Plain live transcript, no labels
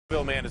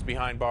Vacaville man is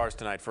behind bars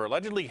tonight for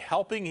allegedly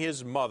helping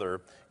his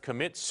mother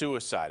commit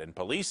suicide, and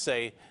police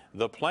say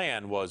the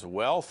plan was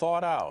well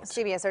thought out.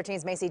 CBS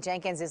 13's Macy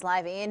Jenkins is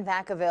live in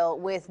Vacaville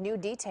with new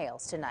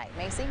details tonight.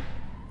 Macy?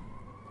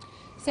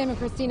 Sam and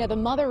Christina, the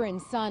mother and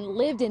son,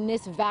 lived in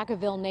this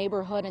Vacaville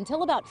neighborhood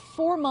until about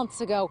 4 months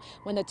ago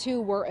when the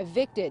two were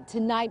evicted.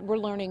 Tonight, we're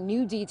learning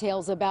new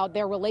details about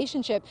their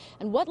relationship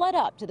and what led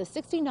up to the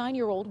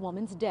 69-year-old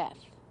woman's death.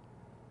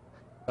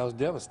 I was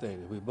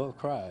devastated. We both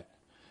cried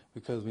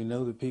because we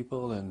know the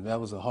people, and that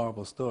was a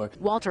horrible story.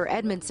 Walter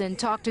Edmonson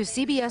talked to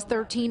CBS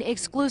 13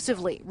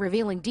 exclusively,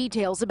 revealing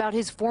details about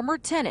his former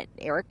tenant,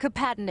 Eric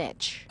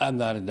Capitanich. I'm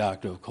not a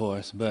doctor, of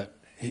course, but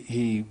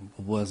he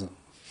wasn't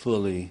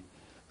fully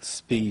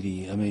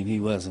speedy. I mean,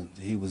 he was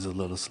a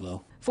little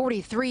slow.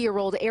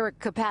 43-year-old Eric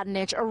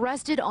Capitanich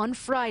arrested on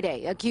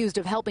Friday, accused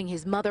of helping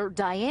his mother,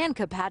 Diane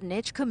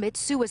Capitanich, commit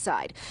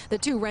suicide. The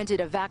two rented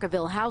a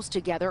Vacaville house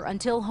together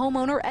until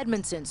homeowner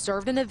Edmonson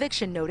served an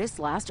eviction notice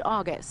last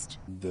August.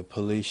 The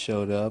police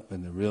showed up,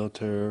 and the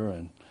realtor,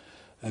 and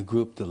a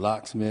group, the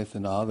locksmith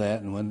and all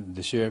that, and when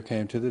the sheriff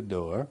came to the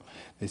door,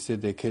 they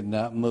said they could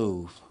not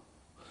move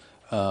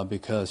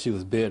because she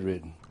was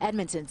bedridden.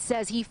 Edmonson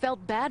says he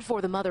felt bad for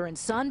the mother and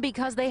son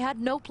because they had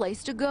no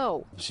place to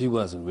go. She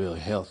wasn't really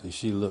healthy.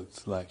 She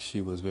looked like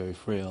she was very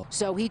frail.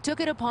 So he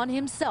took it upon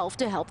himself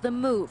to help them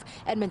move.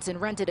 Edmonson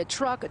rented a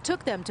truck,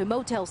 took them to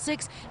Motel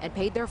 6, and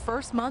paid their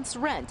first month's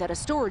rent at a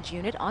storage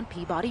unit on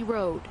Peabody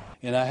Road.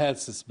 And I had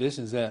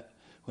suspicions that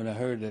when I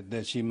heard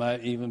that she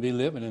might even be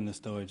living in the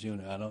storage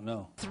unit. I don't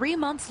know. 3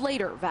 months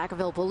later,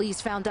 Vacaville police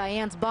found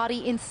Diane's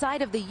body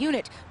inside of the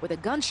unit with a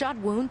gunshot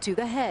wound to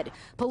the head.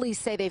 Police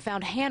say they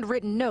found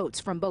handwritten notes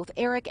from both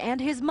Eric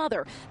and his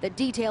mother that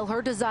detail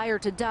her desire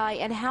to die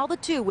and how the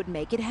two would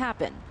make it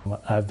happen.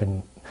 I've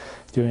been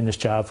doing this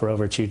job for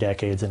over 2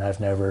 decades, and I've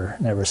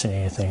never seen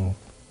anything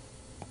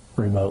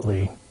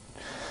remotely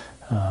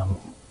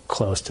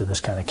close to this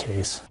kind of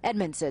case.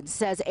 Edmonson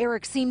says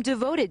Eric seemed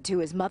devoted to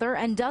his mother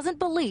and doesn't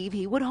believe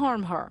he would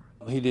harm her.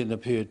 He didn't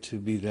appear to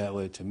be that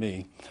way to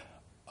me,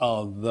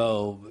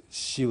 although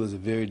she was a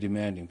very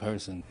demanding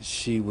person.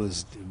 She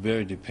was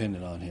very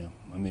dependent on him,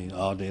 I mean,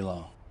 all day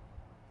long.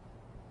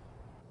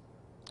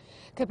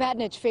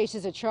 Capitanich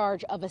faces a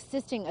charge of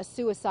assisting a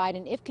suicide,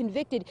 and if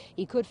convicted,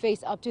 he could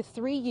face up to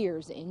 3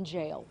 years in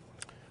jail.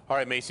 All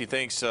right, Macy,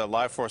 thanks.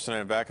 Live for us tonight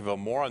in Vacaville.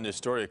 More on this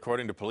story.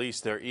 According to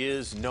police, there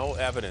is no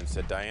evidence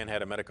that Diane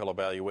had a medical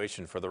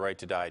evaluation for the right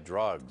to die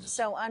drugs.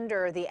 So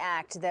under the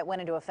act that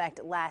went into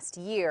effect last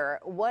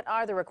year, what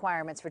are the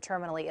requirements for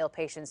terminally ill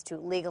patients to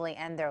legally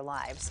end their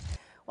lives?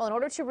 Well, in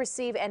order to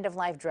receive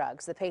end-of-life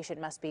drugs, the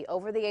patient must be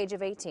over the age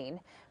of 18,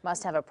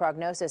 must have a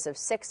prognosis of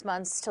 6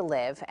 months to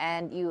live,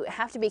 and you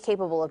have to be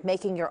capable of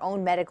making your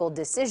own medical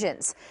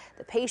decisions.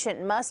 The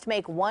patient must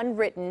make 1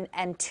 written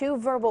and 2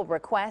 verbal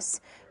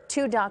requests.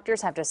 2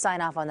 doctors have to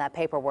sign off on that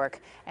paperwork.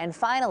 And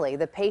finally,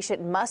 the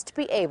patient must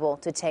be able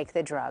to take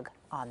the drug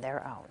on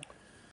their own.